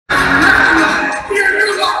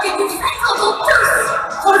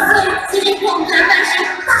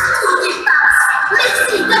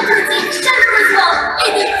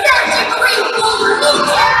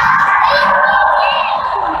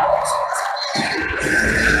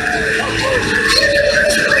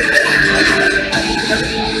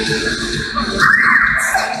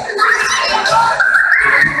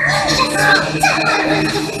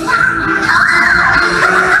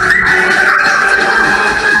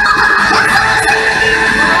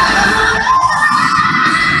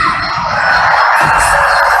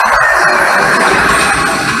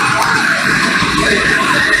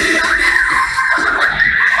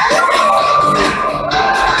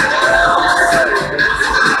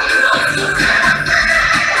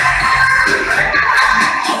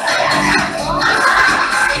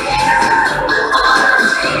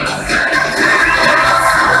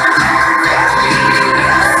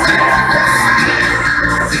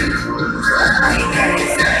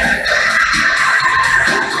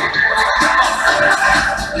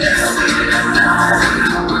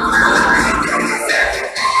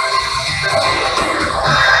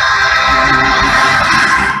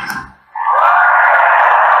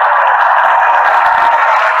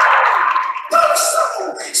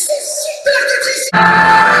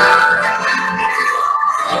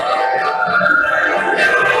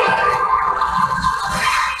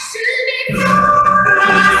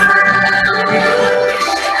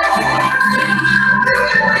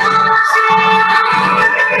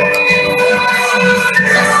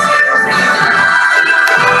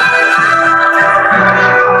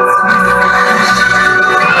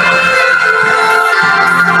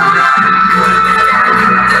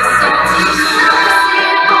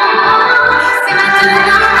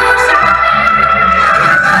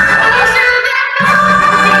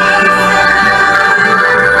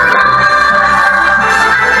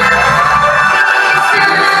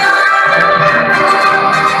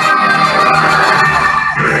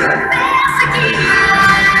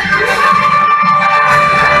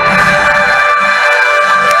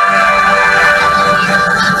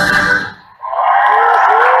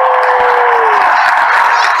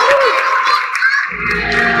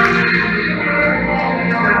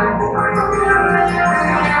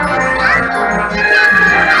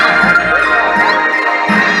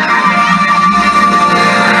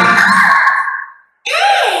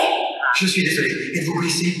Je suis désolé. Êtes-vous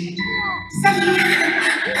blessé? Salut.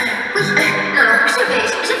 Oui, non, je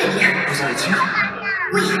vais bien. Vous en êtes sûr?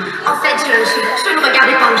 Oui, en fait, je ne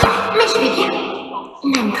regardais pas où j'allais, mais je vais bien.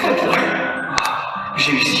 Même très bien.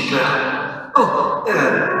 J'ai eu si peur. Oh,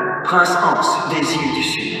 Prince Hans, des îles du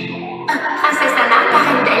Sud. Princesse Anna,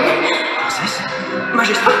 parraine d'elle. Princesse?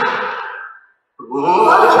 Majesté?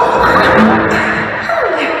 Oh.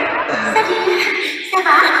 Salut, ça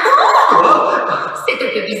va? C'est un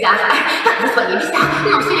peu bizarre. Pas que vous soyez bizarre.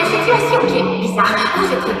 Non, c'est la situation qui est bizarre.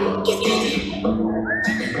 Vous êtes très beau. Qu'est-ce que je dis?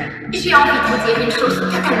 J'ai envie de vous dire une chose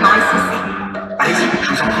totalement insensée. Allez-y, je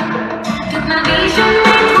vous en prie. Toute ma vie, je n'ai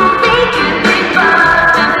trouvé que des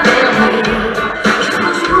portes fermées.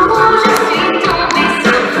 Jusqu'au jour où je suis tombée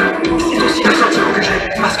sur vous. C'est aussi le sentiment que j'ai,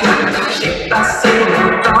 parce que j'ai passé mon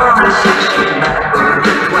temps à chercher ma bonne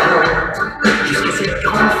étoile. Jusqu'à cette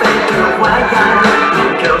grande fête royale, mon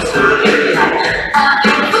cœur se réveille.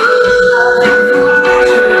 Avec vous,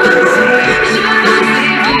 je vous ai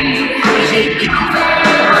vu. J'ai découvert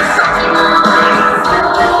un sentiment nouveau.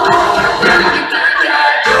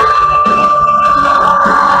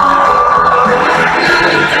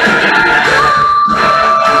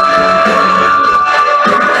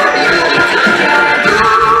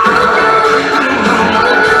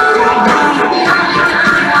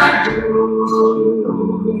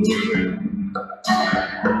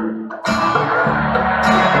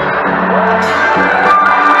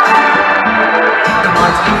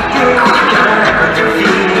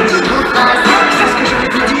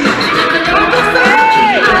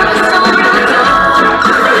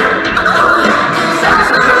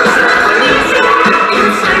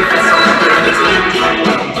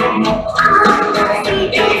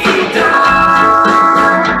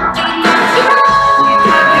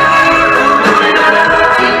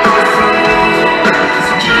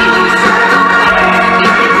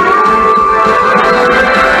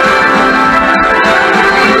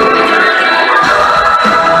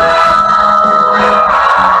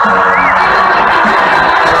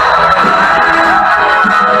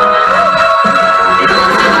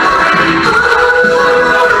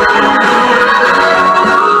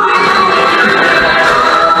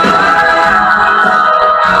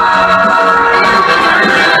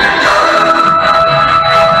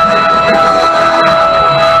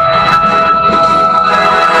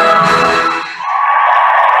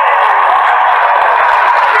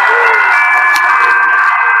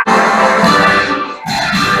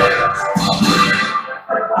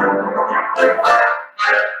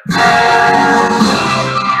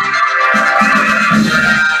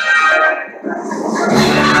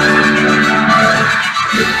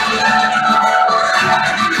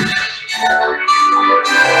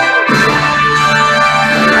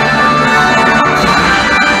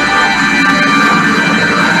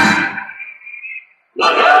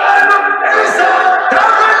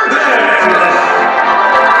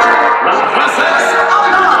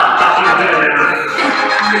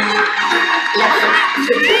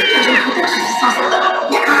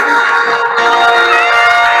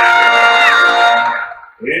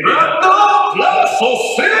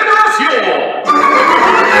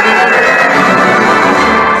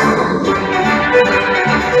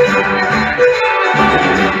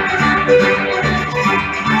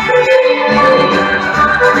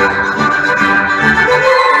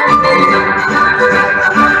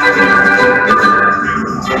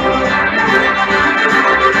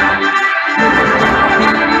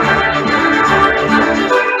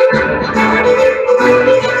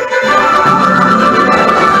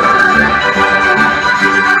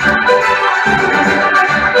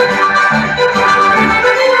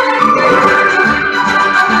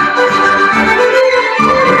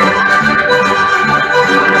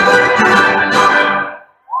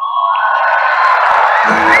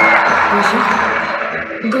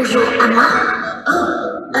 Bonjour à moi.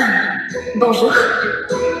 Bonjour.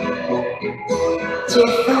 Tu es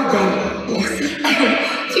fort belle, merci.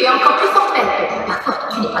 Tu es encore plus forte belle. Pas forte,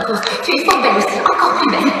 tu n'es pas grosse. Tu es fort belle aussi, encore plus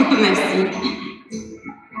belle. Merci.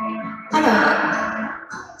 Alors,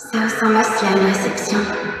 ça ressemble assez à une réception.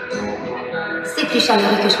 C'est plus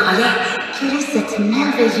chaleureux que je croyais. Quelle est cette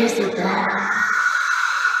merveilleuse odeur?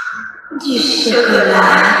 Du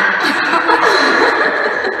chocolat.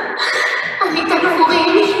 On est à nouveau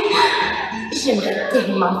réunis. J'aimerais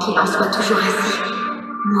tellement qu'il en soit toujours ainsi.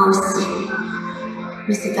 Moi aussi.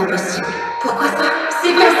 Mais c'est impossible. Pourquoi ça?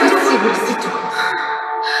 C'est pas possible, c'est tout.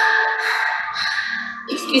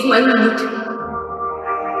 Excuse-moi une minute.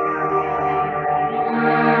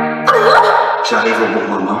 J'arrive au bon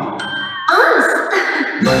moment. Hans!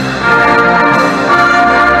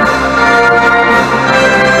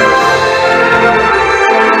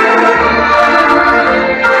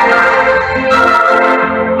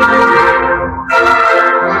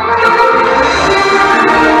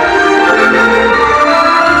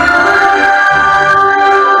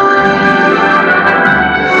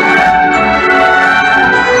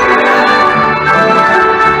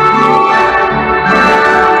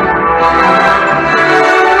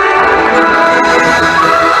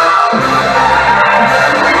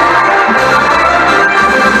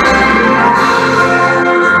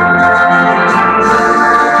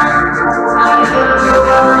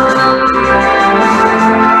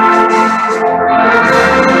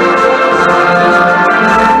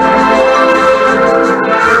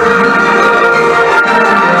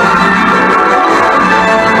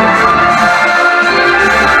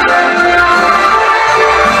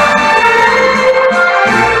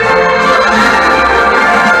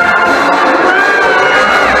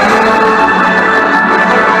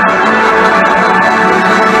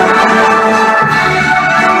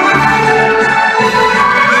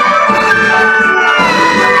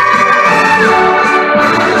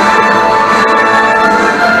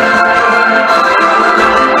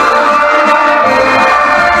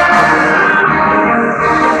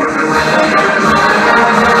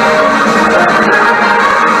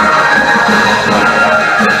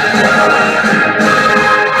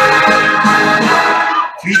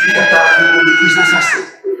 suis capable de mots les plus insensés.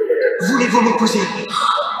 Voulez-vous m'épouser?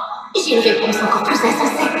 J'ai une réponse encore plus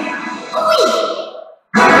insensée. Oui!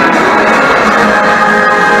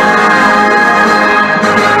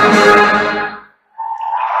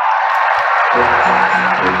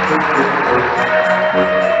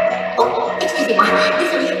 Oh, excusez-moi,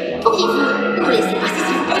 désolée. Pourriez-vous nous laisser passer,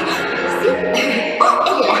 s'il vous plaît? Merci. Oh,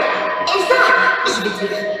 elle est là. Elsa! Je veux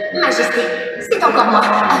dire, Majesté, c'est encore moi.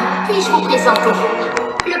 Puis-je vous présenter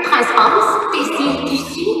le prince Hans, des îles du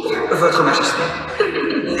Sud? Votre Majesté.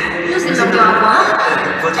 Nous aimerions avoir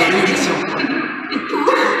Votre bénédiction.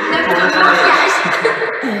 Pour notre mariage.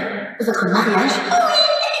 Votre mariage? Oui!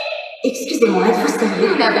 Excusez-moi, êtes-vous sérieux?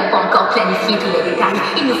 Nous n'avons pas encore planifié tous les détails.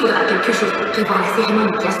 Il nous faudra quelques jours pour prévoir la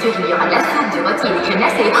cérémonie. Bien sûr, il y aura de la soupe, du rôti et des crèmes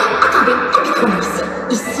glacées. Attendez, habitons-nous ici.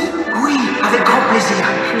 Ici? Oui, avec grand plaisir.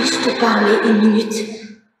 Puis-je te parler une minute?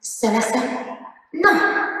 Seul à seul? Non.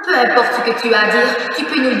 Peu importe ce que tu as à dire, tu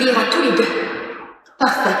peux nous le dire à tous les deux.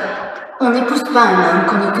 Parfait. On n'épouse pas un homme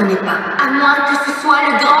qu'on ne connaît pas. À moins que ce soit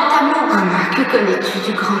le grand amour. Anna, que connais-tu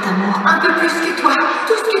du grand amour? Un peu plus que toi.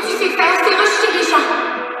 Tout ce que tu sais faire, c'est rejeter les gens.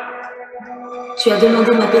 Tu as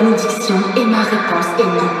demandé ma bénédiction et ma réponse est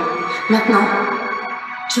non. Maintenant,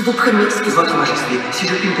 je vous prie de m'excuser. Votre Majesté, si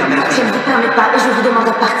je puis me permettre... Je ne vous permets pas et je vous demande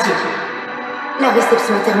à partir. La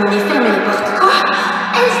réception est terminée, fermez les portes. Quoi?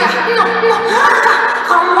 Elsa, non, non,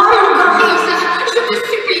 rends-moi mon gant. Elsa, je te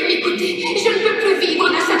supplie d'écouter. Je ne peux plus vivre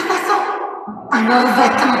de cette façon. Alors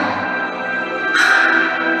va-t'en.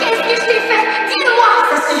 Qu'est-ce que je t'ai fait? Dis-le-moi.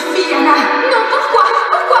 Ça suffit, Anna. Non, pourquoi?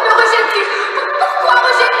 Pourquoi me rejettes-tu? Pourquoi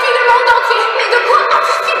rejettes-tu le monde entier? Mais de quoi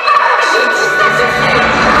as-tu peur? J'ai dit ça suffit.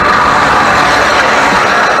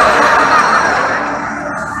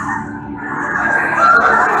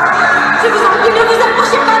 Je vous en prie, ne vous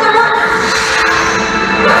approchez pas de moi.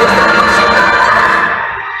 Ne vous approchez pas.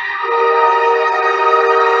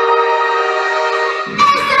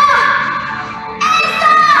 Elsa!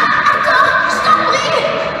 Elsa! Attends, je t'en prie.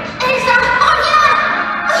 Elsa, reviens.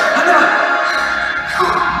 Anna!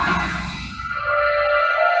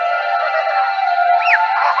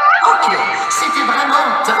 Ok, c'était vraiment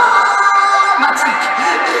dramatique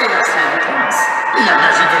et assez intense. La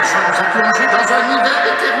magie des gens nous a plongé dans un hiver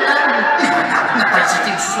éternel. Moana n'a pas hésité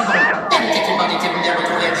une seconde. Elle était tellement déterminée à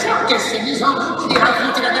retrouver Elsa qu'elle s'est mise en route et a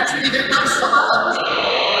affronté la nature hivernale sauvage.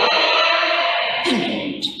 Une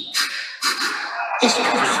minute. Est-ce que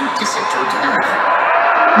vous sentez cette odeur?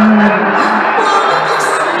 Oh, bien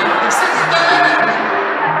sûr, ça fait.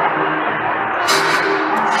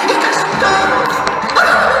 Et Castor!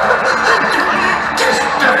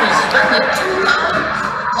 Castor et Ivan et tout là,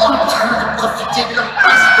 en train de profiter de leur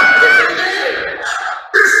passe-temps préféré.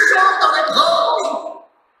 Le chant dans les branches.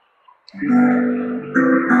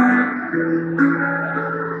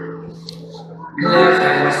 Les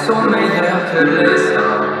rêves sont meilleurs que les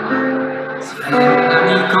hommes. Sven,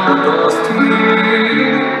 ami, qu'en penses-tu?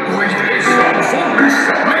 Oui, les hommes sont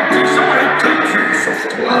méchants, mais ils ont été tus, sauf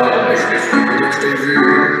toi, mais je les suis dès que je t'ai vu.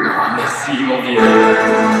 Ah, merci, mon vieux.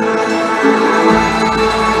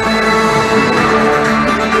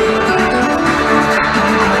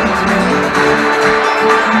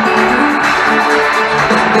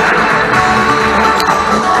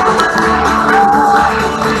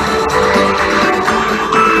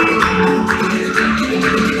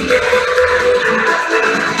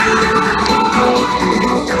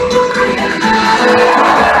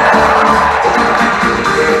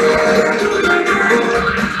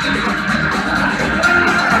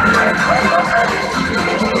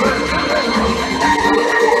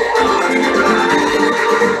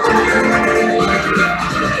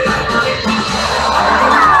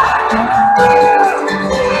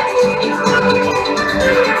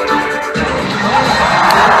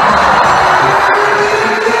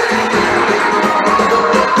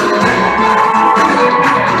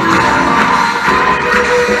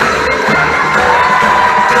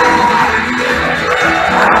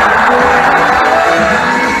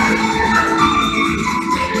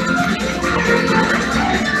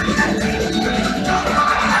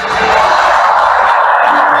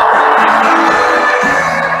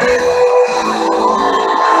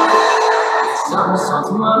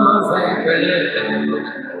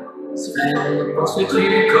 Sven, penses-tu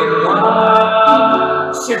comme moi?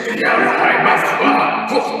 C'est bien vrai, ma foi,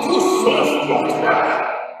 pour tous sauf pour toi.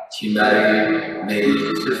 Tu m'as eu, mais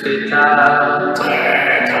il se fait tard.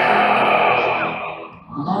 Très tard.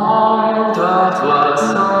 Endors-toi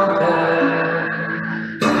sans peine.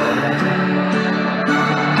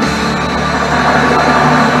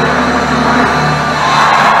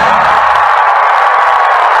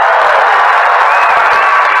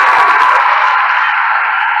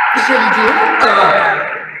 Joli deal.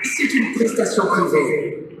 C'est une prestation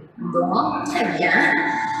privée. Bon, très bien.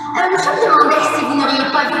 Je me demandais si vous n'auriez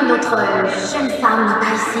pas vu une autre jeune femme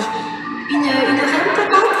par ici. Une reine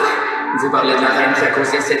peut-être? Vous parlez de la reine qui a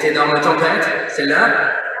causé cette énorme tempête? Celle-là?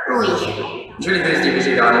 Oui. Je l'ai vue se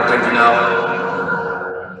diriger vers la montagne du Nord.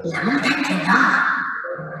 La montagne du Nord?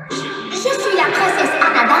 Je suis la princesse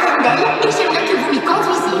Anna d'Arendelle et j'aimerais que vous m'y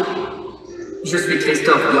conduisiez. Je suis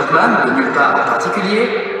Christophe Björkman, de nulle part en particulier,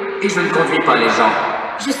 et je ne conduis pas les gens.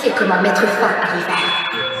 Je sais comment mettre fin à l'hiver.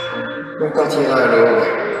 On partira à l'aube.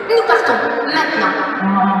 Nous partons maintenant.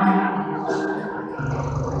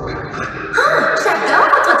 Oh, j'adore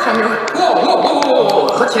votre traîneau. Oh,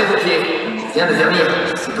 retirez vos pieds. Je viens de vernir.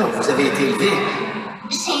 Je ne sais pas où vous avez été élevé.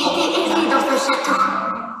 J'ai été élevée dans ce château.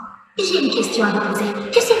 J'ai une question à vous poser.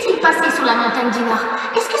 Que s'est-il passé sur la montagne du Nord?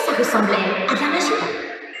 Est-ce que ça ressemblait à de la magie?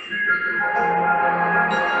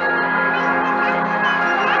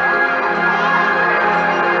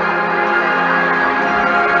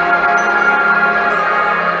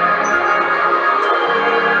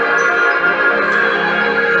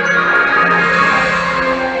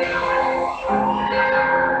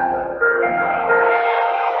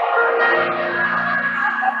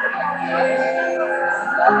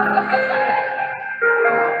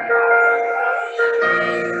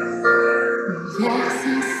 L'hiver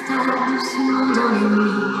s'installe doucement dans les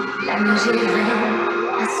nuits, la neige est reine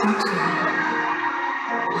à son tour.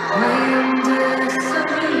 Un royaume de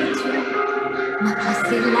solitude m'a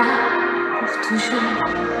placé là pour toujours.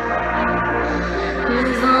 Le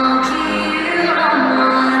vent qui hurle en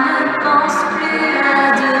moi ne pense plus à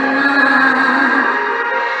demain.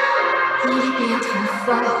 Il est bien trop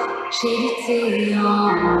fort, j'ai lutté en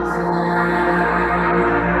vain.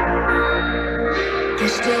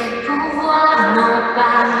 Cache tes pouvoirs, non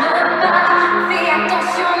parle pas. Fais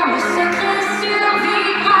attention, le secret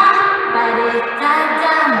survivra. Pas d'état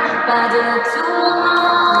d'âme, pas de tourment,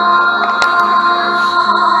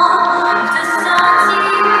 de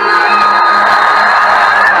sentiments.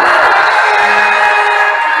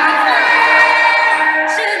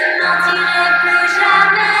 Je ne mentirai plus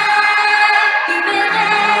jamais.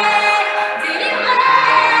 Libéré, délivré,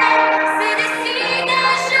 c'est décidé,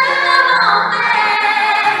 je m'en vais.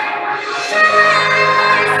 J'ai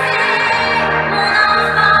laissé mon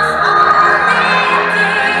enfance en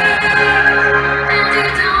été, perdu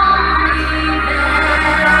dans l'hiver.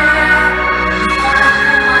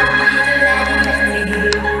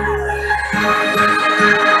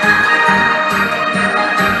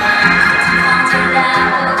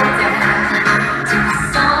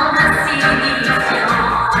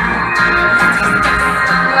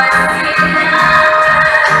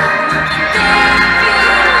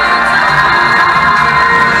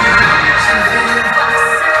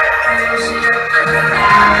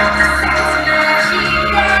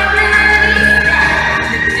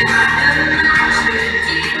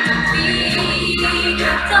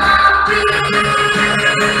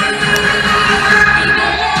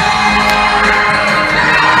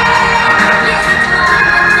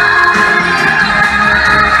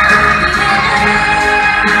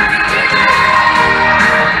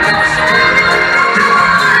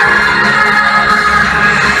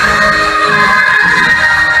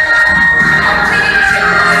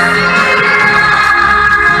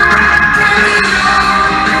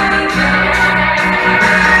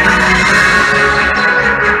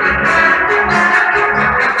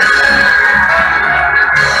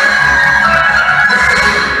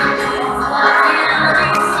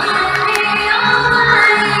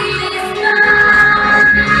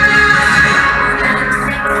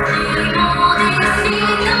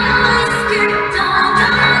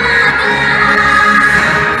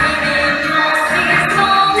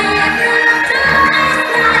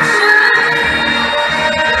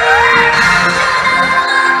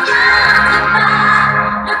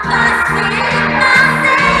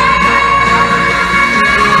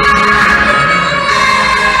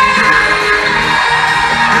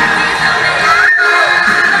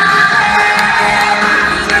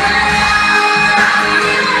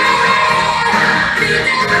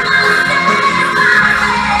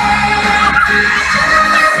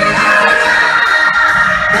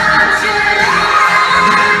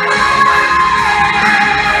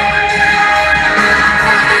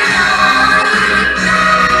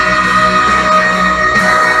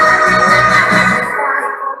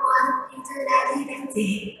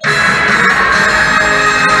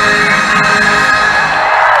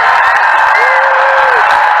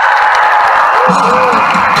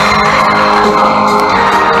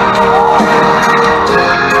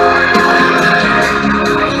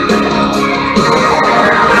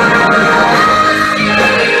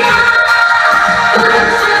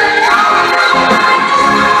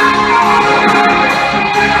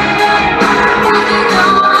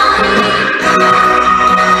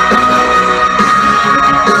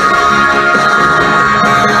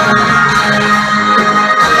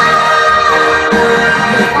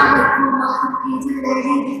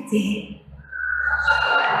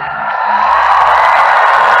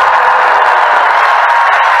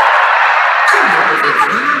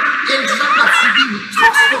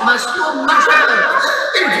 Transformation majeure.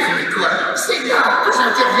 Et devinez quoi? C'est là que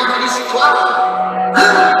j'interviens dans l'histoire.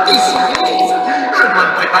 T'es sérieuse? Je dois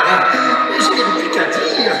me préparer. Je n'ai plus qu'à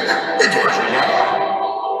dire. Et de quoi j'ai l'air?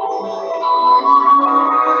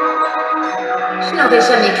 Je n'aurais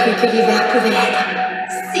jamais cru que l'hiver pouvait être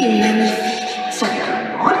si magnifique. Salut tout le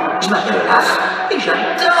monde, je m'appelle Olaf et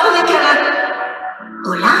j'adore les câlins.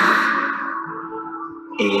 Olaf?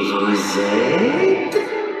 Et vous êtes...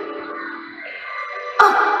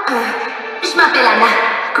 Oh, je m'appelle Anna.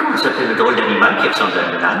 Comment s'appelle le drôle d'animal qui ressemble à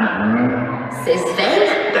une âne? C'est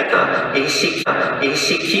Sven? D'accord. Et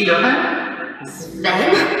c'est qui le rein?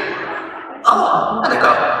 Sven? Oh,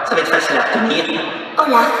 d'accord. Ça va être facile à retenir.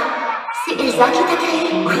 Olaf, c'est Elsa qui t'a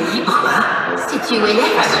créé? Oui, pourquoi? C'est-tu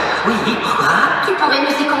élève? Oui, pourquoi? Tu pourrais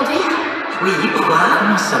nous y conduire? Oui, pourquoi?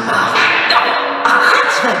 Comment ça marche? Non,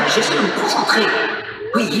 arrête Sven, j'essaie de me concentrer.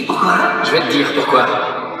 Oui, pourquoi? Je vais te dire pourquoi.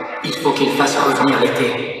 Il faut qu'il fasse revenir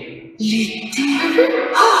l'été. L'été?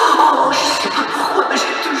 Oh, je sais pas pourquoi, mais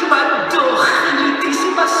j'ai toujours adoré l'été,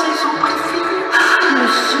 c'est ma saison préférée. Le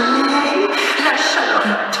soleil, la chaleur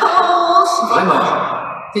intense. Vraiment?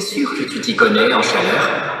 T'es sûr que tu t'y connais en chaleur?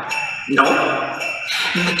 Non,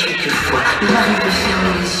 mais quelquefois, il m'arrive de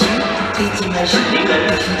fermer les yeux et d'imaginer la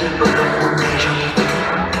vie de bonhomme en neige en été.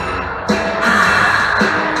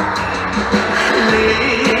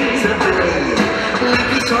 Les abeilles, les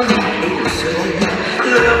pissenlits et le soleil,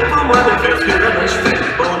 l'heure pour moi de faire ce que la neige fait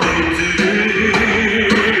en été.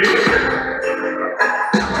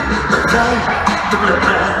 Veille dans le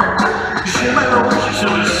bain, je m'allonge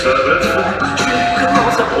sur le sable fin, je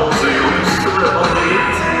commence à bronzer au sol en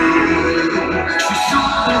été. Je suis sous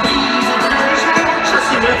une brise légère,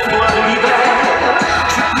 chassé mes froids de l'hiver,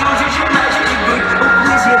 je plonge et je nage et je goûte au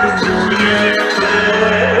plaisir de mon univers.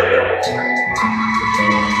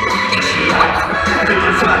 De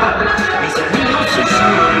revoir mes amis en ce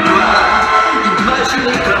jour noir.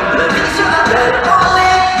 Imaginez comme la vie sera belle en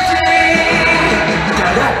été.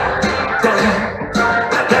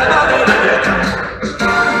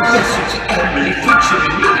 Il y a ceux qui aiment les fruits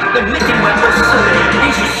cheminés, mais mettez-moi au soleil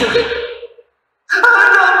et je serai un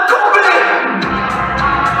homme comblé.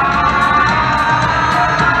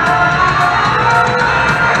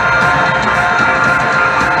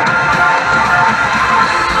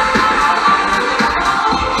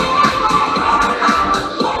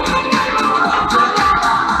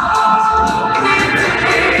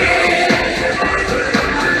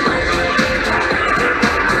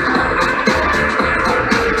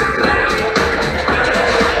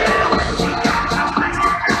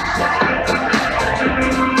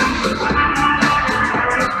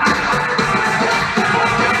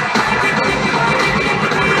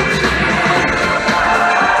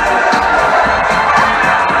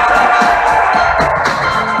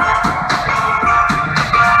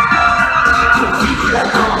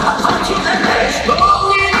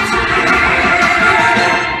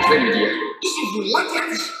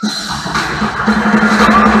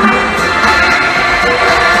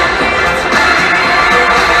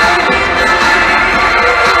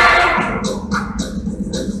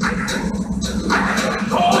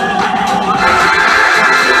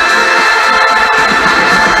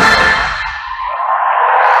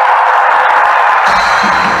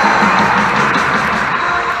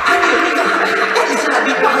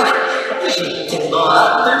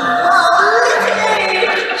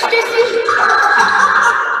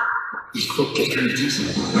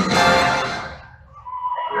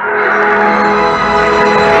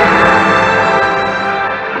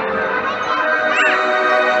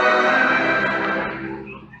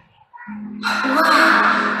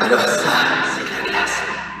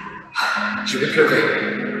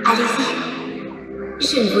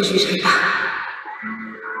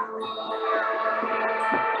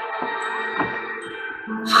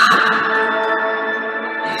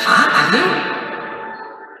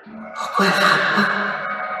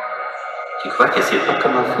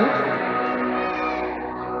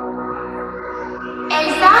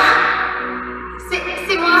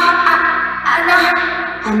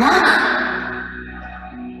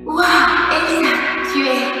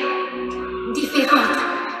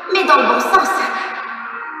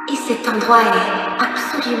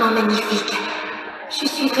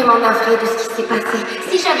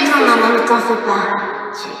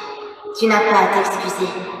 Tu n'as pas à t'excuser.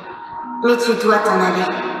 Mais tu dois t'en aller.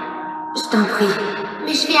 Je t'en prie.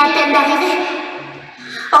 Mais je viens à peine d'arriver.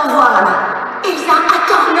 Au revoir, Anna. Elsa,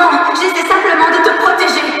 attends, non. J'essaie simplement de te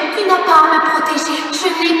protéger. Tu n'as pas à me protéger. Je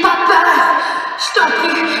n'ai pas peur. Je t'en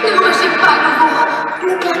prie, ne me rejette pas à nouveau.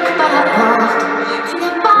 Ne claque pas la porte. Tu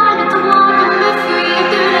n'as pas le droit de me fuir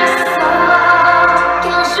de la sorte.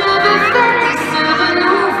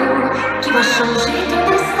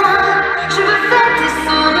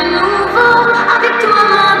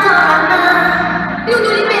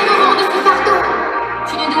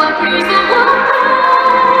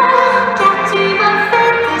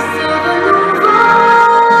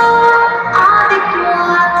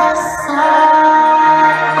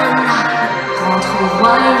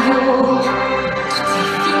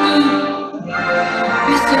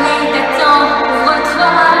 soleil t'attend, ouvre-toi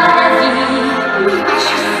à la vie. Oui, mais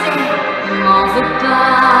je sais, m'en veux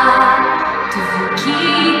pas de vous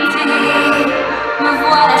quitter. Me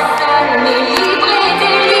voilà seule, mais libre et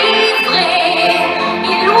délivrée.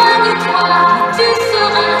 Éloigne-toi, tu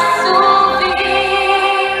seras sauvée.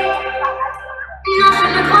 Non, je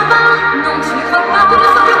ne crois pas. Non, tu ne crois pas. Tu ne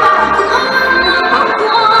sembles pas au courant. Non, pas au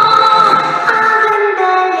courant.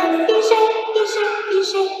 Arendelle est figée, figée,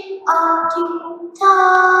 figée, hors du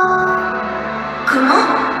temps. Comment?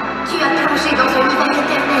 Tu as plongé dans un univers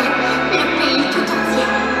éternel. Le pays tout entier.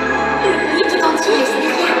 Le pays tout entier, laisse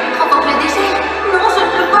derrière. Remporte le désert. Non, je ne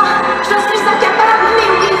peux pas. Je suis incapable. Mais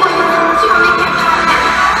oui, voyons, tu en es capable.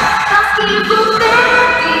 Parce qu'il vous fait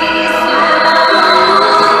des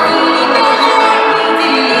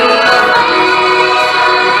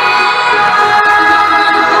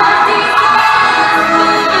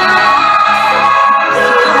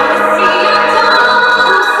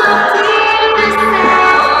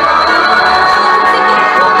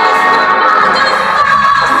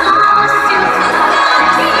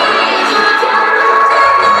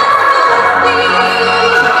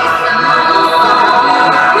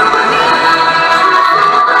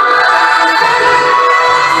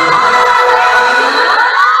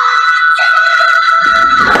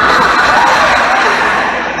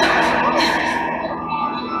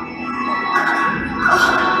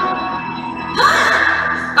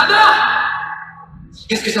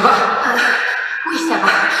Est-ce que ça va? Oui, ça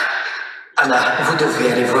va. Anna, vous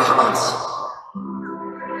devez aller voir Hans.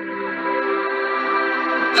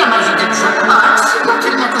 La magie des jeux Hans, quand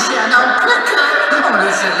il m'a touché Anna en plein cœur, on le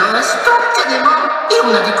gèle instantanément et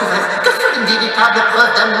on a découvert que seule une véritable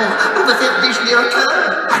preuve d'amour pouvait faire dégeler un cœur.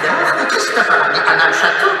 Alors, Christophe a ramené Anna au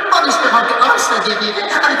château en espérant que Hans la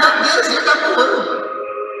guérirait avec un baiser d'amoureux.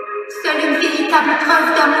 Seule une véritable preuve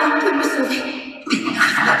d'amour peut me sauver. Oui, en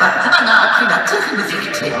arrivant là-bas, Anna a appris la terrible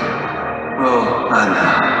vérité. Oh, Anna,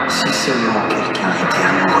 si seulement quelqu'un était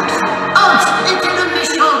amoureux de vous. Hans était le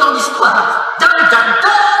méchant dans l'histoire. Dan, dan,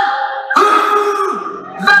 dan!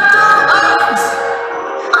 Va-t'en, Hans!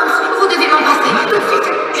 Hans, vous devez m'embrasser tout de suite.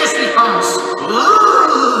 Je suis Hans.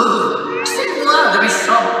 C'est moi le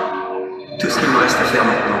méchant. Tout ce qu'il me reste à faire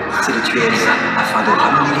maintenant, c'est de tuer Elsa afin de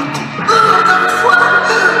ramener l'été. Encore une fois,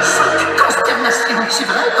 choc, consternation, c'est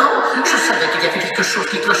vrai, non? Je savais qu'il y avait quelque chose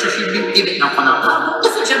qui clochait chez lui, et maintenant qu'on en parle, ne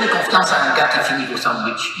faites jamais confiance à un gars qui finit vos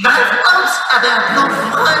sandwichs. Bref, Hans avait un plan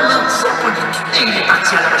vraiment diabolique, et il est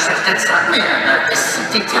parti à la recherche d'Elsa, mais Anna est si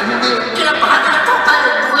déterminée qu'il a bravé la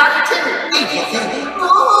tempête pour l'arrêter. Il y avait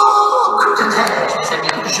beaucoup de neige, mes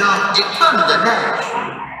amis, genre des tonnes de neige.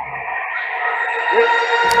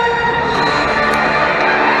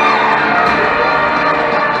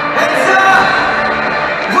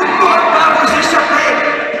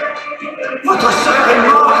 Votre sœur est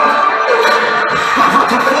morte par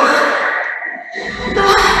votre faute.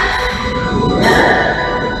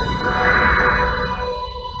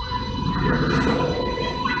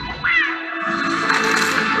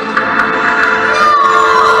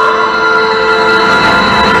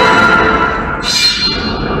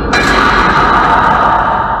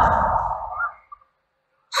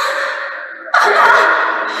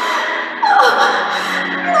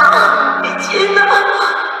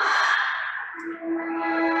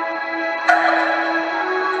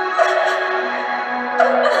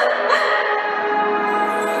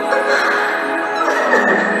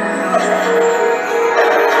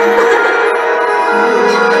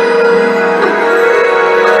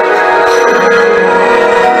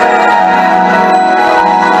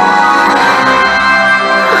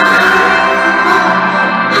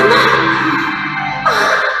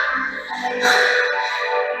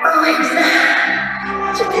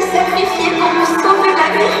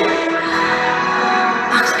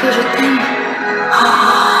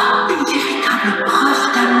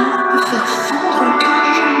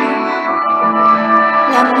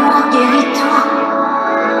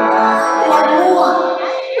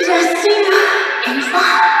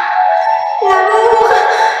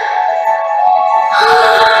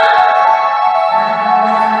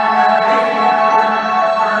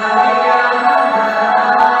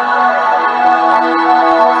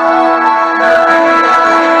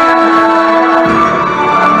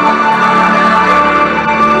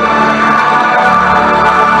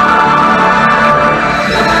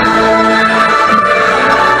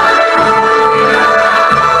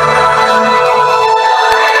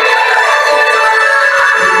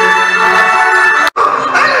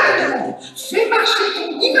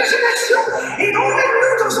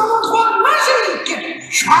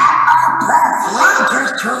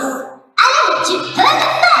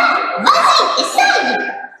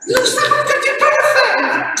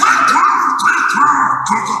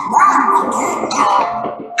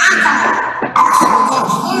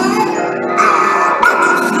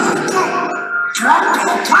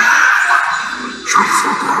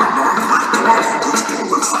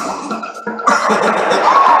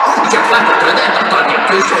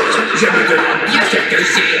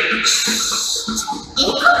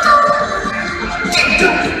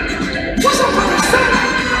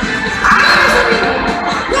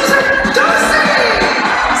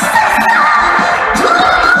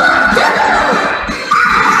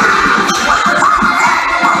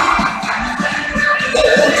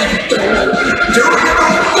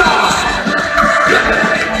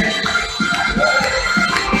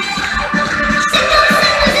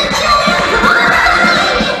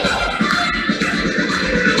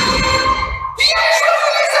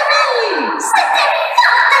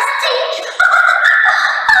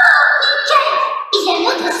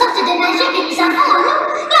 magie que nous avons en nous,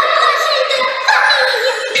 la magie de la famille.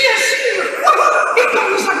 Bien sûr. Et quand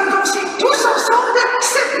nous avons dansé tous ensemble,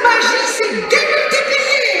 cette magie s'est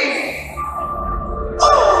démultipliée. Oh,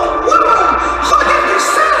 wow, regardez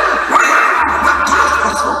ça.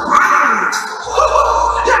 Oh,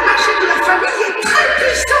 la magie de la famille est très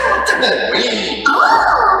puissante. Oh oui. Oh,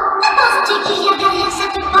 que penses-tu qu'il y a derrière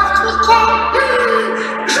cette porte, Mickey?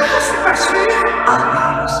 Je ne suis pas sûre.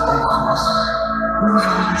 Avance, avance.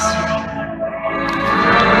 Ouvre les yeux.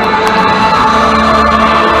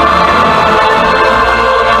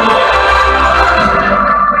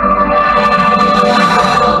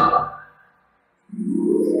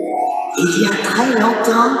 Il y a très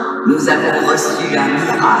longtemps, nous avons reçu un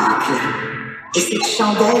miracle. Et cette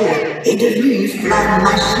chandelle est devenue une flamme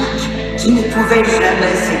magique qui ne pouvait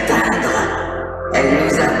jamais s'éteindre. Elle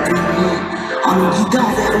nous a bénis en nous guidant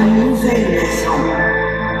vers une nouvelle maison.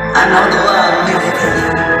 Un endroit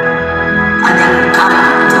merveilleux. Un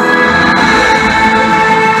encanto.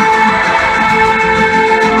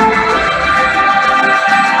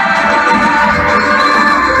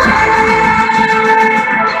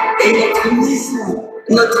 Et notre maison,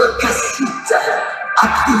 notre casita, a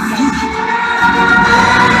pris vie.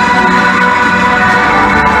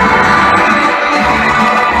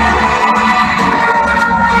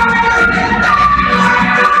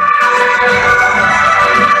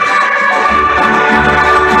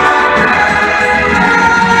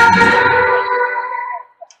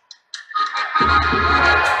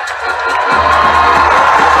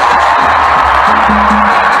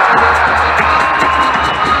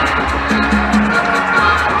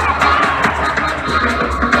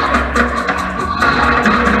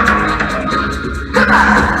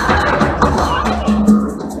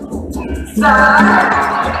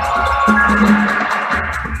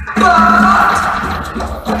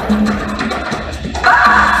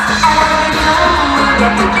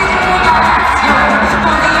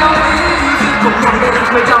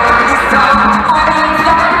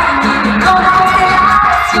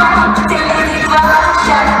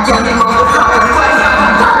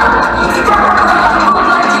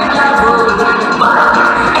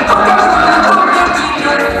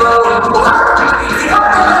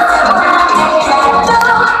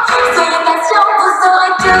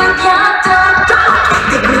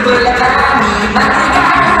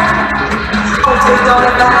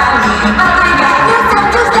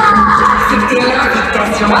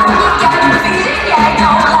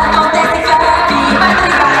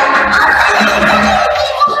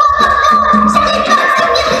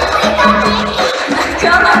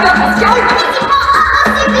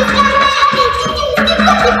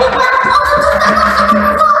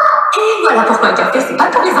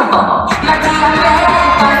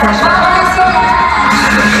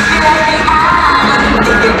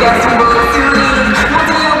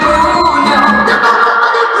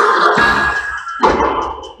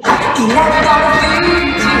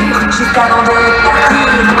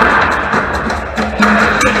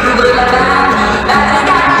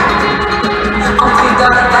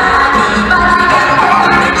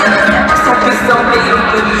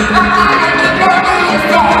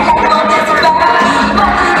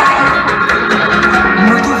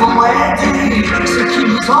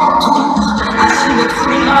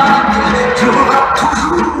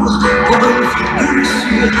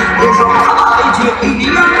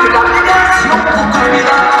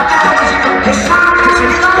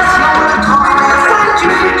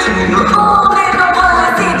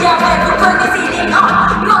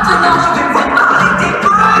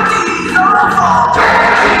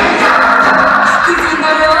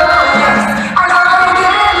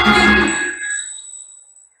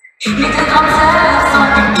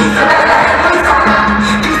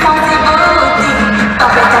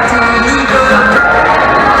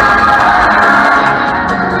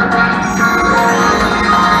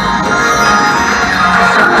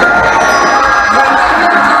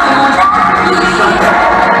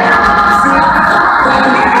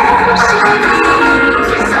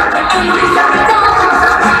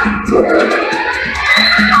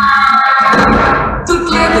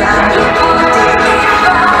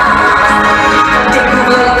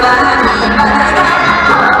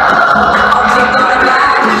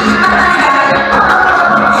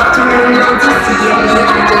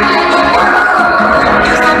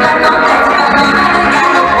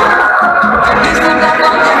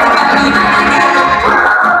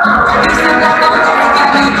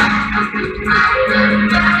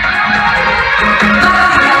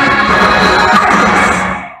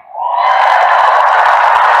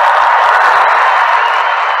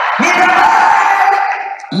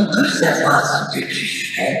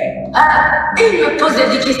 Et il me posait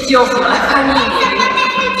des questions sur la famille. Ça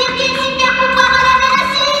veut dire quel super pouvoir elle avait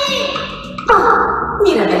reçu? Oh,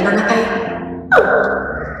 Mirabelle n'en a pas eu.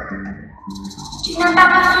 Tu n'as pas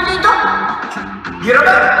reçu les dons?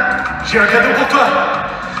 Mirabelle, j'ai un cadeau pour toi.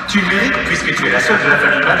 Tu le mérites puisque tu es la seule de la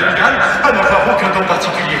famille madrigale à n'avoir aucun don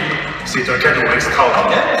particulier. C'est un cadeau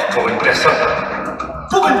extraordinaire pour une personne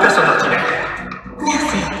ordinaire.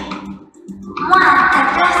 Merci. Moi, à ta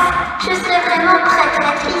place, je serais vraiment très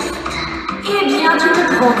triste. Eh bien, tu te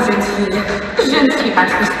trompes, jeune fille. Je ne suis pas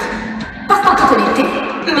triste. Parce qu'en toute honnêteté,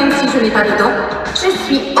 même si je n'ai pas de dons, je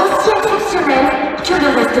suis aussi exceptionnelle que le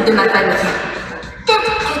reste de ma famille.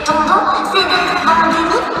 Peut-être que ton don, c'est d'être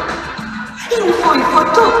vendémie? Il nous faut une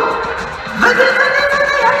photo. Venez, allez.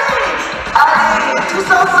 Allez, tous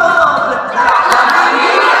ensemble.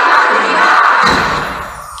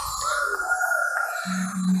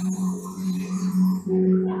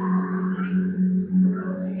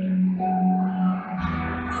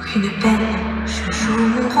 Aucune peine, je joue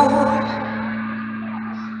mon rôle.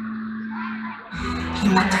 Et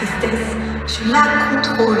ma tristesse, je la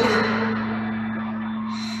contrôle.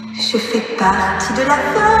 Je fais partie de la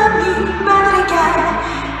famille madrigale.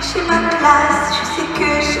 J'ai ma place, je sais que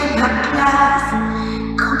j'ai ma place.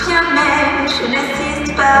 Quand bien même je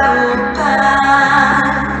n'assiste pas au pas.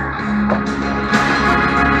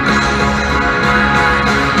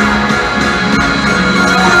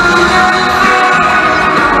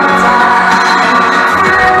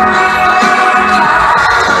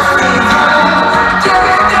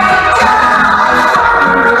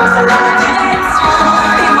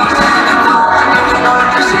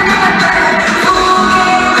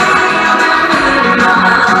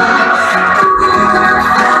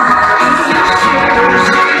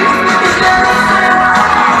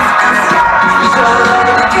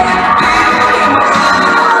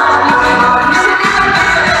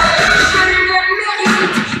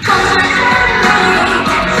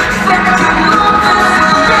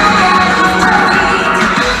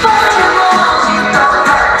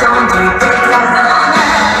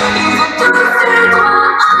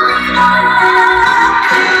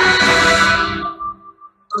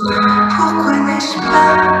 Pourquoi n'ai-je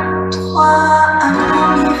pas droit à mon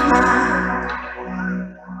miracle?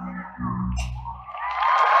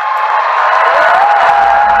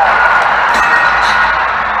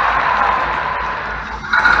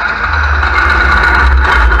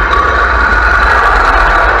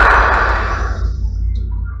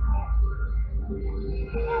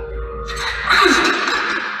 Aïe!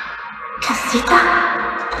 Cassita?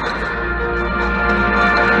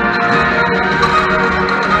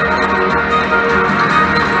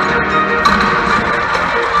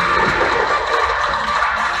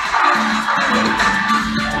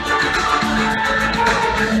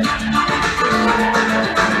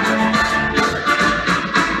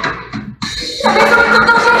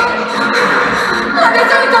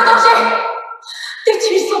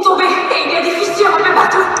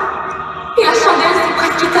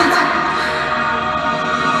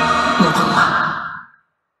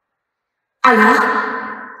 Alors,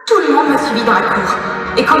 tout le monde m'a suivi dans la cour.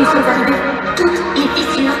 Et quand nous sommes arrivés, toutes les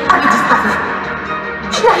fissures avaient disparu.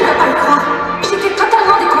 Je n'arrivais pas à le croire. J'étais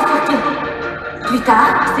totalement déconcertée. Plus tard,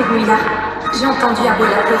 cette nuit-là, j'ai entendu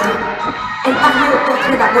Abuela pleurer. Elle parlait au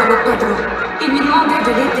portrait d'Abuelo Pedro et lui demandait de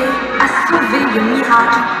l'aider à sauver le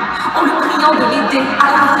miracle en le priant de l'aider à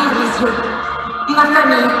ouvrir les yeux. Ma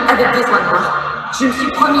famille avait besoin de moi. Je me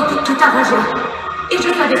suis promis de tout arranger. Et je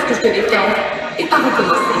savais ce que je devais faire et par où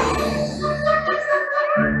commencer.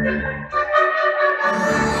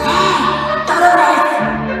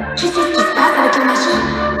 Tu sais ce qui se passe avec la magie?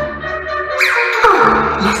 Oh,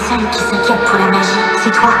 la seule qui s'inquiète pour la magie,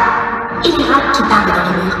 c'est toi. Et les rats qui parlent dans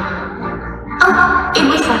les murs. Oh, et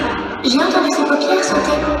Louisa, j'ai entendu ses paupières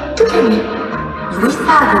sauter toute la nuit.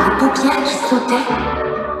 Louisa avait des paupières qui sautaient.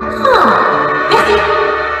 Oh, merci.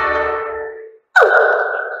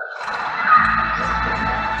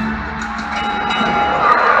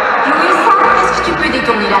 Louisa, est-ce que tu peux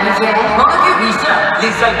détourner la rivière? Mon Dieu, Louisa,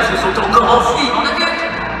 les algues se sont encore enfuies, mon Dieu.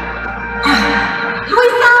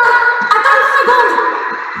 Louisa, attends une seconde.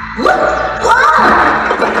 Wow.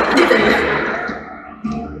 Désolée.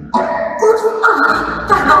 Oh,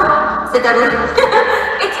 pardon, c'est à vous.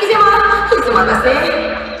 Excusez-moi, laissez-moi passer.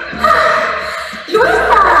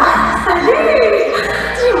 Louisa, salut.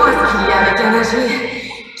 Dis-moi ce qu'il y a avec la magie.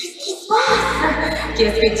 Qu'est-ce qui se passe?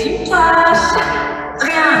 Qu'est-ce que tu me caches?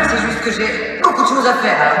 Rien, c'est juste que j'ai beaucoup de choses à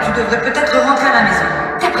faire, alors tu devrais peut-être rentrer à la maison.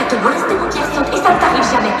 D'après te laisse tes paupières sautent et ça ne t'arrive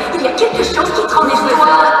jamais. Il y a quelque chose qui te rend nerveuse.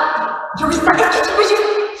 Louisa, est-ce que tu peux juste...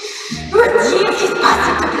 Me dis ce qui se passe,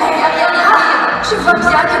 s'il te plaît. Je vois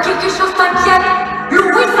bien que quelque chose t'inquiète.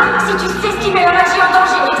 Louis, si tu sais ce qui met la magie en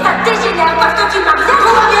danger et que ça dégénère parce que tu n'as rien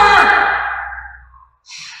trouvé bien.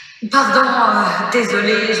 Pardon,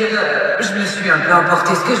 désolé, je me suis un peu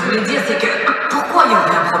emportée. Ce que je voulais dire, c'est que pourquoi il y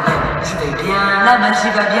aurait un problème? Je vais bien, la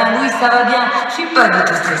magie va bien, Louis, ça va bien. Je suis pas du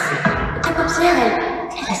tout stressée. Ta paupière,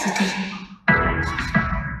 elle a sauté.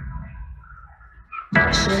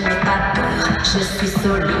 Je n'ai pas peur, je suis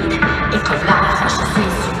solide. Et comme l'argent, je suis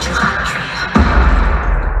une dur à cuire.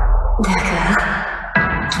 D'accord.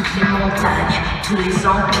 Toutes les montagnes, tous les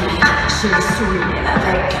empires, je les soulève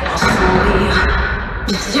avec un sourire.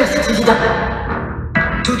 Bien sûr, c'est évident.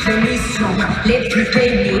 Toutes les missions les plus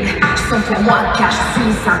pénibles sont pour moi car je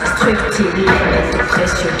suis indestructible. Les métaux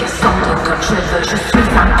précieux cassandres comme je veux, je suis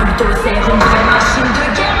un bulldozer, une vraie machine de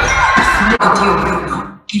guerre. Dio Bruno,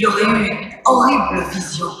 il aurait eu une horrible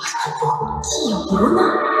vision à ce propos. Dio Bruno?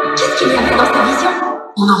 Qu'est-ce qu'il y avait dans sa vision?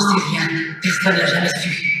 On n'en sait rien, personne n'a jamais su.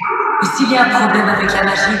 Et s'il y a un problème avec la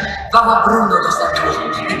magie, va voir Bruno dans sa tour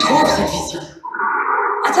et trouve cette vision.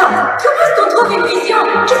 Attends, comment est-ce qu'on trouve une vision?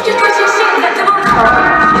 Qu'est-ce que je dois chercher exactement?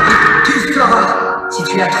 Tu sauras si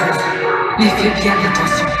tu la trouves. Mais fais bien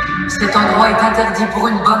attention. Cet endroit est interdit pour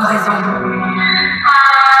une bonne raison.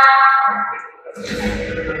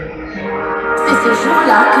 C'est ce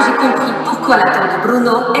jour-là que j'ai compris pourquoi la tour de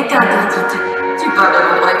Bruno était interdite. Tu parles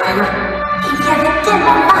d'un endroit effrayant. Il y avait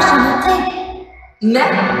tellement de marches à monter.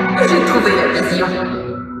 Mais j'ai trouvé la vision.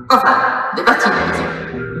 Enfin, des parties de la vision.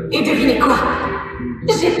 Et devinez quoi?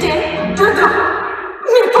 J'étais dedans.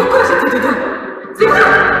 Mais pourquoi j'étais dedans? C'est vrai,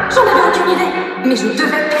 j'en avais aucune idée. Mais je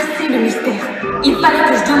devais percer le mystère. Il fallait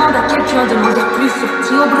que je demande à quelqu'un de m'en dire plus sur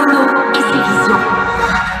Dio Bruno et ses visions.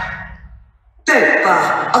 T'es pas.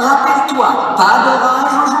 Rappelle-toi, pas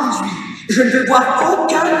d'orage aujourd'hui. Je ne veux voir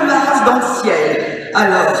aucun nuage dans le ciel.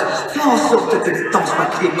 Alors, fais en sorte que le temps soit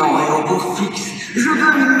clément et au beau fixe. Je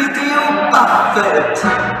veux une météo parfaite.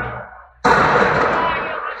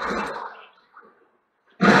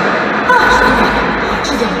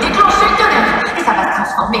 Je viens de déclencher le tonnerre et ça va se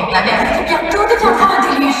transformer en la mer et bientôt deviendra un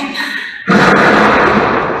déluge.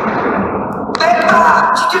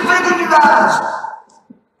 Peppa, tu te fais des nuages.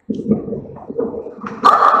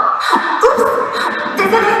 Oups,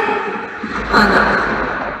 désolé. Ah non.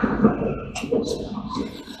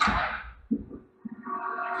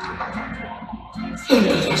 Ciel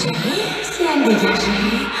dégagé, ciel dégagé.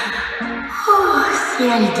 Oh,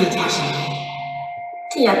 ciel dégagé.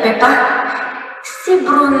 Tia Peppa, c'est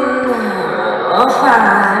Bruno. Enfin,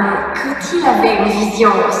 quand il avait une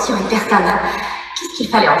vision sur une personne, qu'est-ce qu'il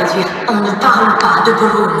fallait en déduire? On ne parle pas de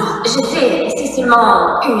Bruno. Je sais, c'est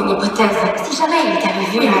seulement une hypothèse. Si jamais il t'avait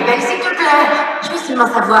vu, rappelle s'il te plaît. Je veux seulement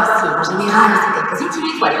savoir si en général c'était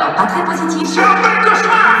positif ou alors pas très positif. C'est un bel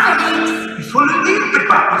cauchemar! Félix! Il faut le dire,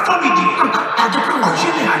 Peppa, il faut lui dire. On parle pas de Bruno. En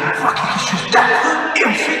général, on voit quelque chose d'affreux et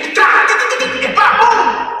ensuite, et bam, boum!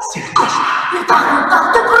 C'est le cauchemar. Ne parlons pas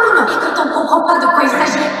de Bruno. Et quand on ne comprend pas de quoi il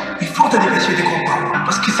s'agit, Il faut te dépêcher de comprendre,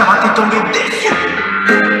 parce que ça va te tomber dessus.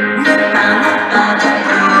 Ne parle pas de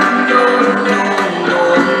Bruno, non,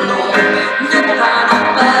 non, non. Ne parle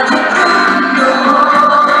pas de Bruno.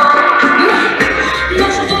 mais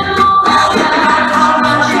je demande à la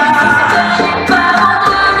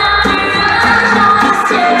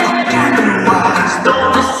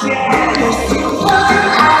Dans le ciel,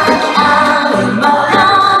 avec un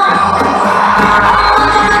malin.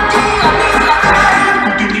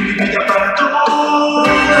 il n'y a pas de mots.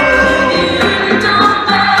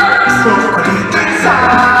 Sauf que les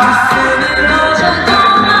désastres, Se mélange dans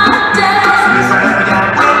ma tête. les aléas,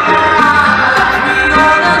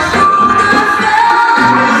 On a chaud de fer.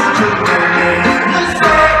 je t'aimais, je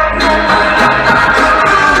sais.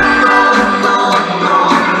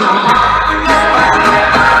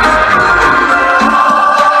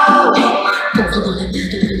 Plongé dans le verre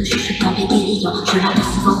de Bruno, je suis comme délirant. Je l'attends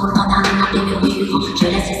souvent dans un moment et murmurant. Je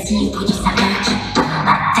laisse assis au bout du sapin qui dans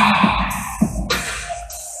ma tête.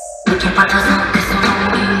 Mais quel pas besoin que son nom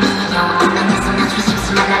humiliant emmène son intuition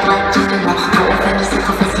si maladroitement. Pour une famille, cette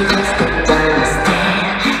prophétie reste un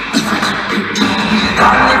mystère. Il faut qu'il plus clair.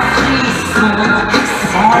 Comme les frissons,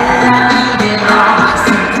 c'est la libéra.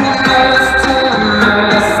 C'est ton nom,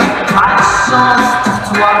 c'est pas la chance pour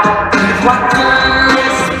toi. Il voit ton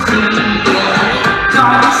esprit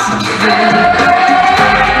quand tu crées.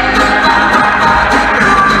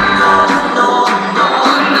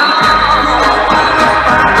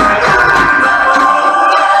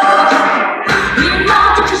 Il m'a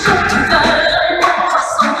dit que je te veux, mon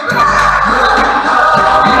poisson noir.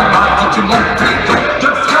 Il m'a dit que mon pédon te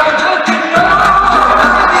ferait de tes noms.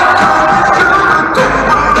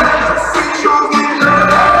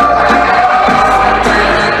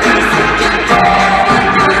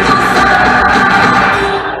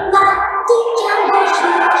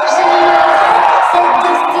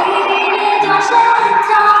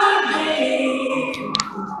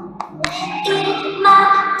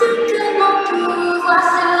 soir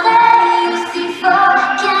serait aussi fort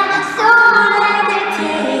qu'un soleil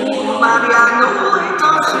d'été. Mariano est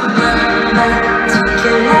en chemin, m'a dit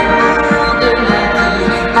que l'amour de ma vie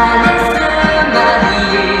allait se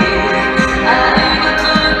marier à une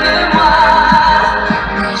autre que moi.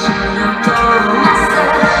 Mais je l'entends, ma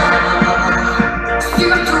sœur.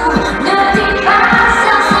 Surtout, ne dis pas un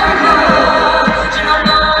seul mot. Je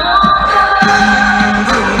l'entends encore.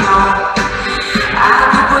 Bruno. À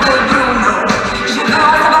propos de Bruno, je veux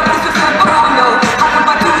en savoir plus sur ce Bruno.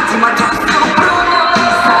 Raconte-moi tout, dis-moi tout sur Bruno.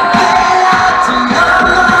 Il s'appelle Latino.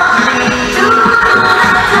 Tout le monde attend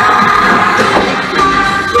les fleurs sur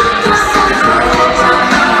ton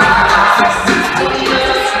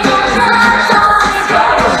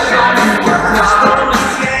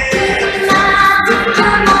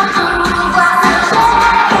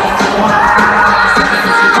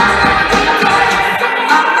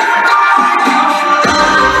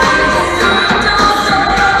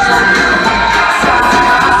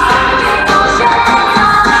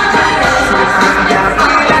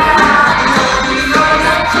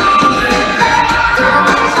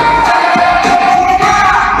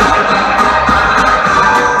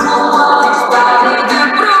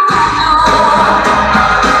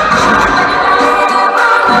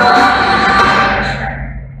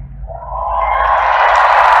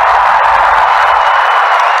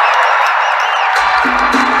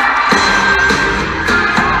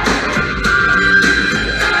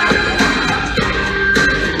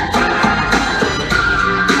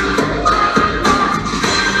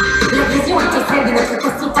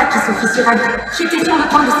J'étais sur le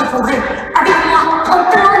point de s'effondrer. Avec moi, en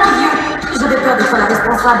plein milieu. J'avais peur d'être la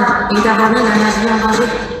responsable et d'avoir mis la magie en danger.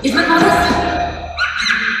 Et je me demandais si...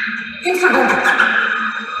 Une seconde.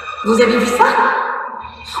 Vous avez vu ça?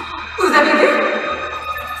 Vous avez vu?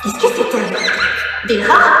 Est-ce que c'était des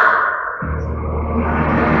rats?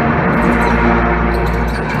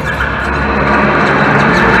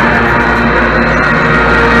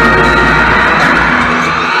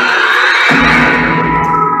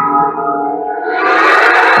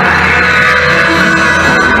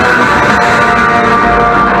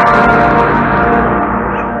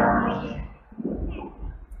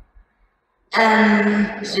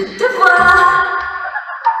 Je te vois.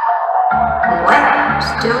 Ouais,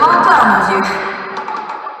 je te vois encore, mon vieux.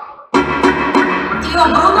 Tio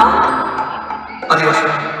Bruno? Adios.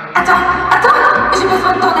 Attends, j'ai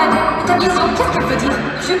besoin de ton aide. Ta vision, qu'est-ce qu'elle veut dire?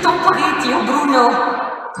 Je t'en prie, Tio Bruno.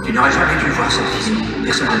 Tu n'aurais jamais dû voir cette vision.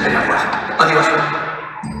 Personne ne devait la voir. Adios.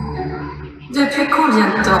 Depuis combien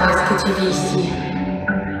de temps est-ce que tu vis ici?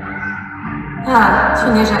 Ah, tu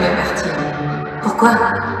n'es jamais parti. Pourquoi?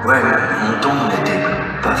 Ouais, mon don n'était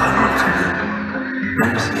pas vraiment la famille.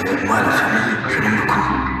 Même si moi, la famille, je l'aime beaucoup.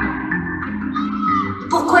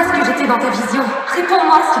 Pourquoi est-ce que j'étais dans ta vision?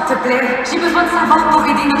 Réponds-moi, s'il te plaît. J'ai besoin de savoir pour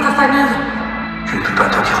aider notre famille. Je ne peux pas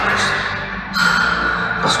t'en dire plus.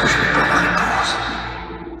 Parce que je n'ai pas la réponse.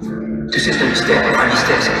 Tu sais, c'est un mystère, un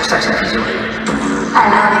mystère, c'est pour ça que cette vision est...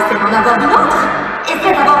 Alors, essaie d'en avoir une autre.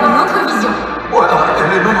 Essaie d'avoir une autre vision. Ouais,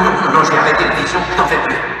 non, j'ai arrêté la vision, t'en fais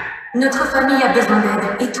plus. Notre famille a besoin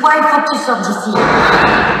d'aide. Et toi, il faut que tu sortes d'ici.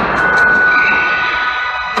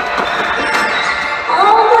 On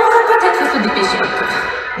devrait peut-être se dépêcher un peu.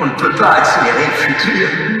 On ne peut pas accélérer le futur.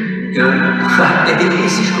 Et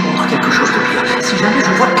si je te montre quelque chose de pire, si jamais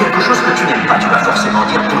je vois quelque chose que tu n'aimes pas, tu vas forcément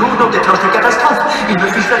dire Bruno déclenche des catastrophes. Il me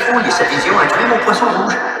fiche la trouille et sa vision a tué mon poisson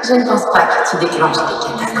rouge. Je ne pense pas que tu déclenches des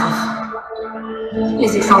catastrophes.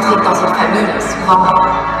 Les excentriques dans une famille ont souvent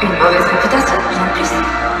une mauvaise réputation, bien plus.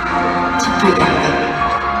 Tu peux y arriver.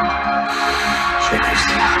 Je vais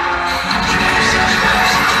réussir.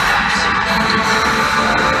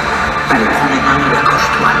 Allez, prends mes mains et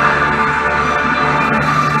accroche-toi.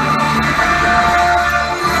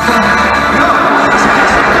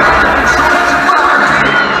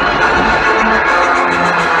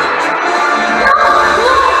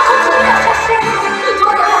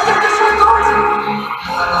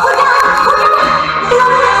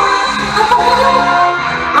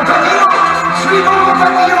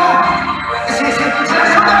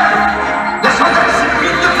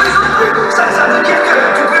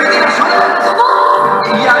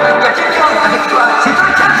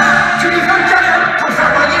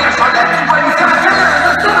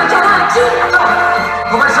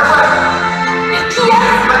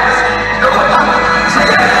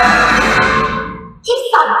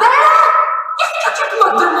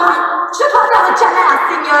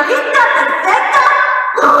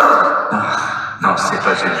 Non, c'est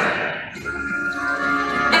pas génial.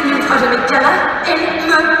 Elle ne me fera jamais de câlin. Elle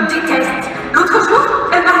me déteste. L'autre jour,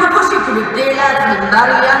 elle m'a reproché que c'est le Bella de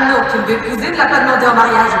Mariano qu'elle veut épouser, ne l'a pas demandé en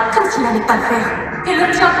mariage. Comme s'il n'allait pas le faire. Elle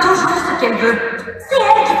obtient toujours ce qu'elle veut. C'est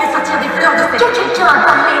elle qui fait sortir des fleurs de cette... Que quelqu'un a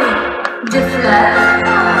parlé de fleurs.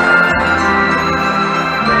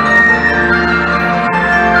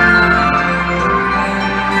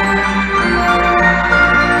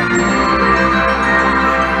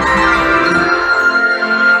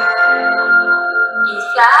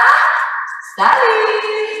 Salut!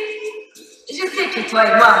 Je sais que toi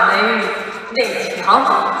et moi, on a eu des différends,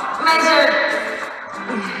 mais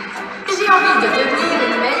j'ai envie de devenir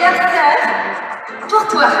une meilleure sœur pour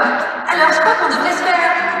toi. Alors je crois qu'on devrait se faire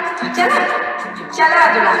un câlin. Du câlin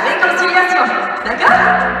de la réconciliation, d'accord?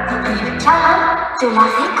 Le câlin de la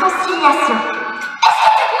réconciliation. Est-ce que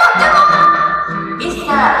tu te moques de moi? Et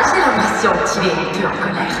ça, j'ai l'impression que tu es un peu en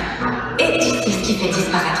colère. Et tu sais ce qui fait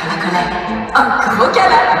disparaître la colère? Un gros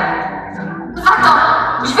câlin! Attends,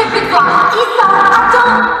 je vais plus te voir. Issa,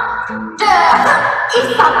 attends.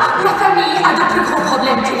 Issa, la famille a de plus gros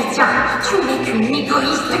problèmes que les tiens. Tu n'es qu'une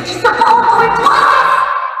égoïste qui se prend pour une princesse.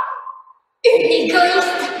 Une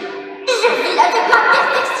égoïste. Je vis avec ma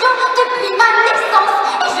perfection depuis ma naissance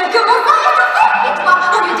et je commence à étouffer. Et toi,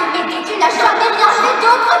 au lieu de m'aider, tu n'as jamais rien fait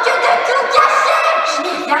d'autre que de tout gâcher. Je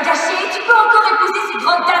n'ai rien gâché. Tu peux encore épouser cette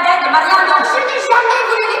grande tadelle de Mariano. Je n'ai jamais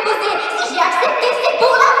voulu l'épouser. Si j'ai accepté, c'est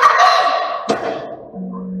pour la famille.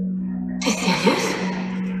 T'es sérieuse?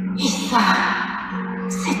 Issa,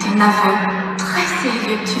 c'est un aveu très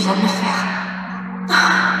sérieux que tu viens de me faire.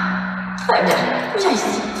 Très bien, viens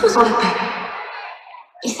ici, faisons la paix.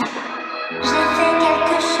 Issa. J'ai fait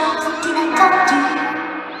quelque chose d'inattendu.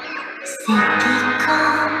 C'est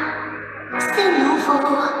piquant, c'est nouveau.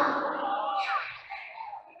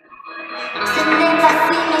 Ce n'est pas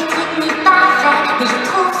symétrique ni parfait, mais je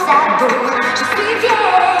trouve ça beau. Je suis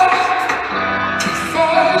fière. Que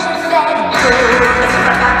sais-je faire beau?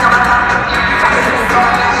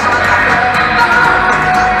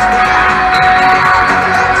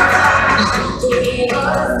 J'ai des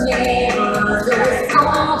roses, mes roses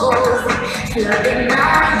sont roses. Fleurs des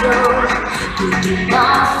maillots, tout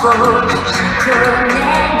d'infos. Je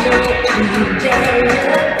connais les plus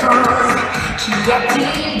belles poses. Qu'y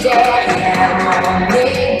a-t-il derrière mon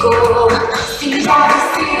ego? Si j'avais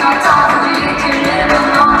su en temps voulu que le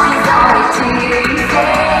moment présent est utilisé,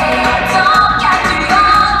 tant qu'à tu en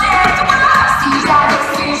tête, si j'avais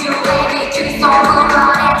su, j'aurais vécu sans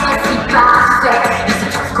vouloir être si parfait. Il se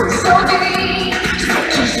trouve qu'aujourd'hui, je sais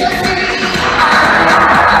qui je suis.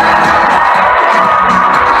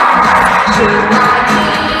 Je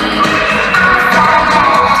m'habille à ta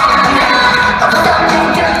lettre, au sommet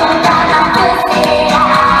de ton talent de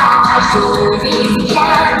séance. Je vis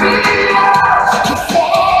bien plus haut, que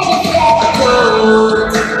sais-je faire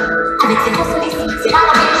d'autre? Avec ces grosses solistes, c'est la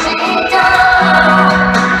végétale.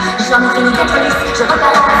 J'en ai fini d'être lisse, je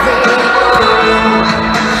repars à zéro.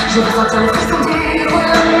 Je veux sentir le frisson du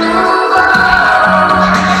renouveau.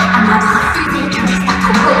 À moi de refuser qu'un destin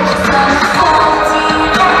trop beau, ça me faut dire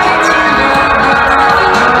que tu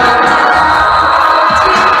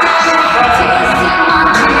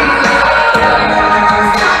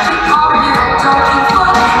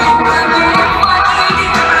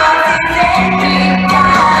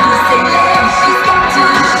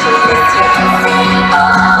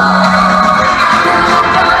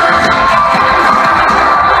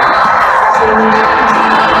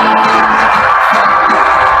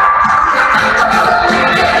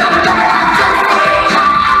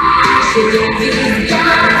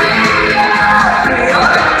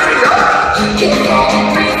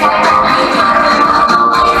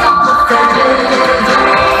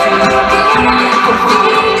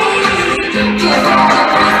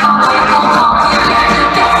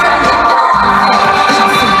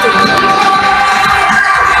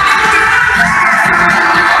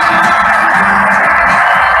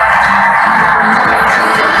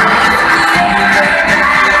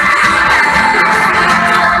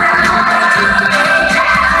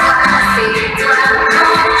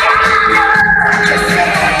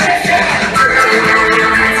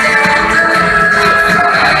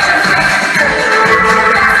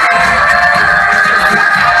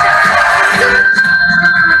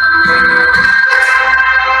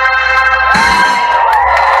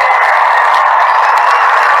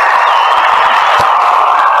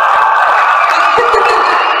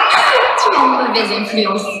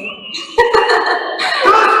influence. Que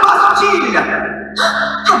se passe-t-il?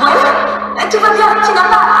 Ah ouais? Tout va bien, tu n'as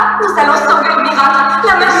pas. Nous allons sauver le miracle,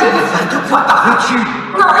 la magie. De quoi parles-tu?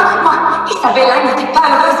 Non, écoute-moi, Isabella n'était pas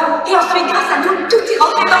heureuse. Et ensuite, grâce à nous, tout est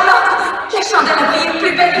rentré dans l'ordre. La chandelle a brillé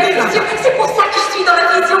plus belle que mes yeux. C'est pour ça que je suis dans la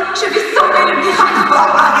vision. Je vais sauver le miracle.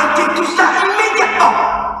 Arrêtez tout ça immédiatement.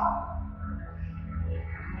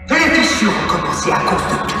 Les fissures ont commencé à cause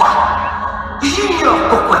de toi. J'ignore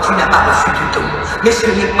pourquoi tu n'as pas reçu du don, mais ce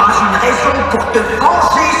n'est pas une raison pour te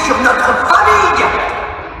venger sur notre famille.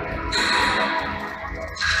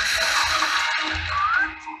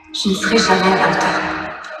 Je ne serai jamais à la hauteur.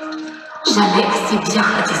 Jamais assez bien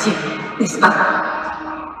à tes yeux, n'est-ce pas?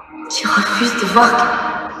 Tu refuses de voir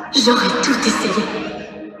que j'aurais tout essayé.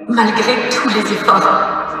 Malgré tous les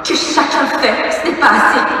efforts que chacun fait, ce n'est pas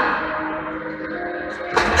assez.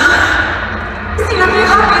 Si le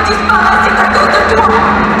miracle disparaît, c'est à cause de toi.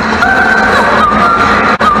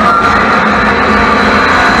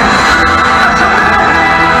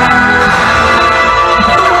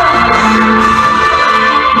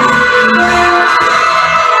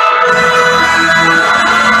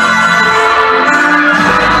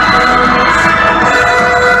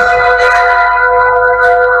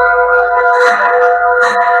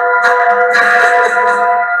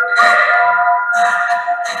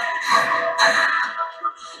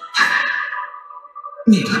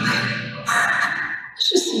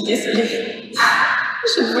 Je suis désolée.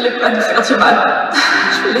 Je ne voulais pas nous faire du mal.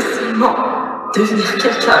 Je voulais seulement devenir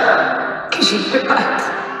quelqu'un que je ne peux pas être.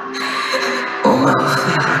 On m'a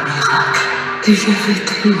offert un miracle et j'avais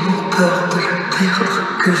tellement peur de le perdre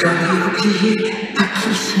que j'en ai oublié à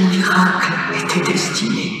qui ce miracle était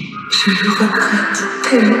destiné. Je le regrette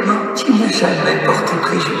tellement. Tu n'as jamais porté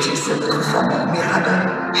préjudice à notre famille, Mirabel.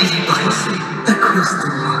 Elle est brisée à cause de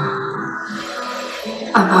moi.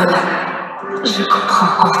 Ah voilà, je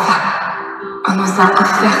comprends enfin. On nous a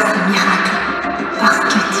offert ce miracle parce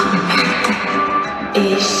que tu le méritais.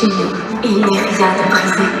 Et chez nous, il n'est rien de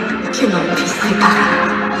brisé que l'on puisse réparer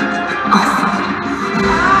ensemble.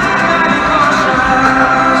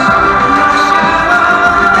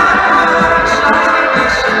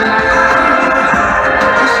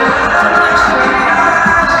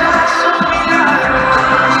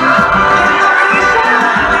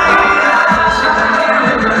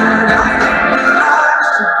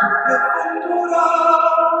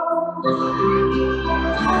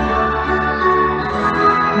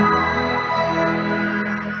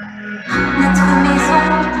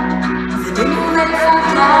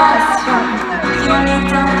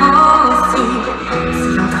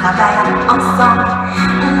 Ensemble,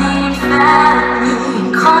 on est une famille,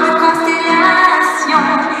 une grande constellation,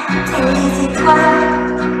 telles les étoiles,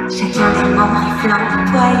 chacun des membres est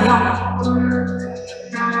flamboyant.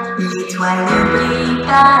 L'étoile brille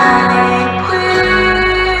par les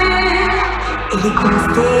brumes, et les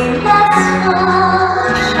constellations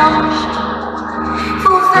changent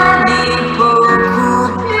pour faner beaucoup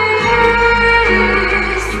plus.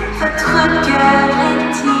 Votre cœur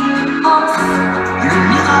est immense. Le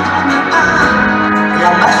miracle n'est pas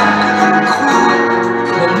la magie de la croix.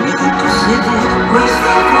 Le miracle, c'est vous. Oui,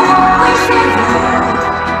 c'est vous, oui, c'est vous.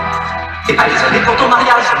 T'es pas désolé pour ton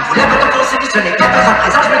mariage, je ne voulais pas te conseiller, ce n'est qu'un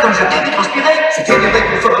présage, mais comme je t'ai vu transpirer, c'était des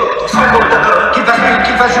réconforts, ton symbole d'abord, qu'il fasse nuit,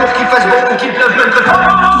 qu'il fasse jour, qu'il fasse beau, ou qu'il pleuve même que fort,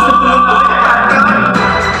 tout ce que l'on pourrait pas.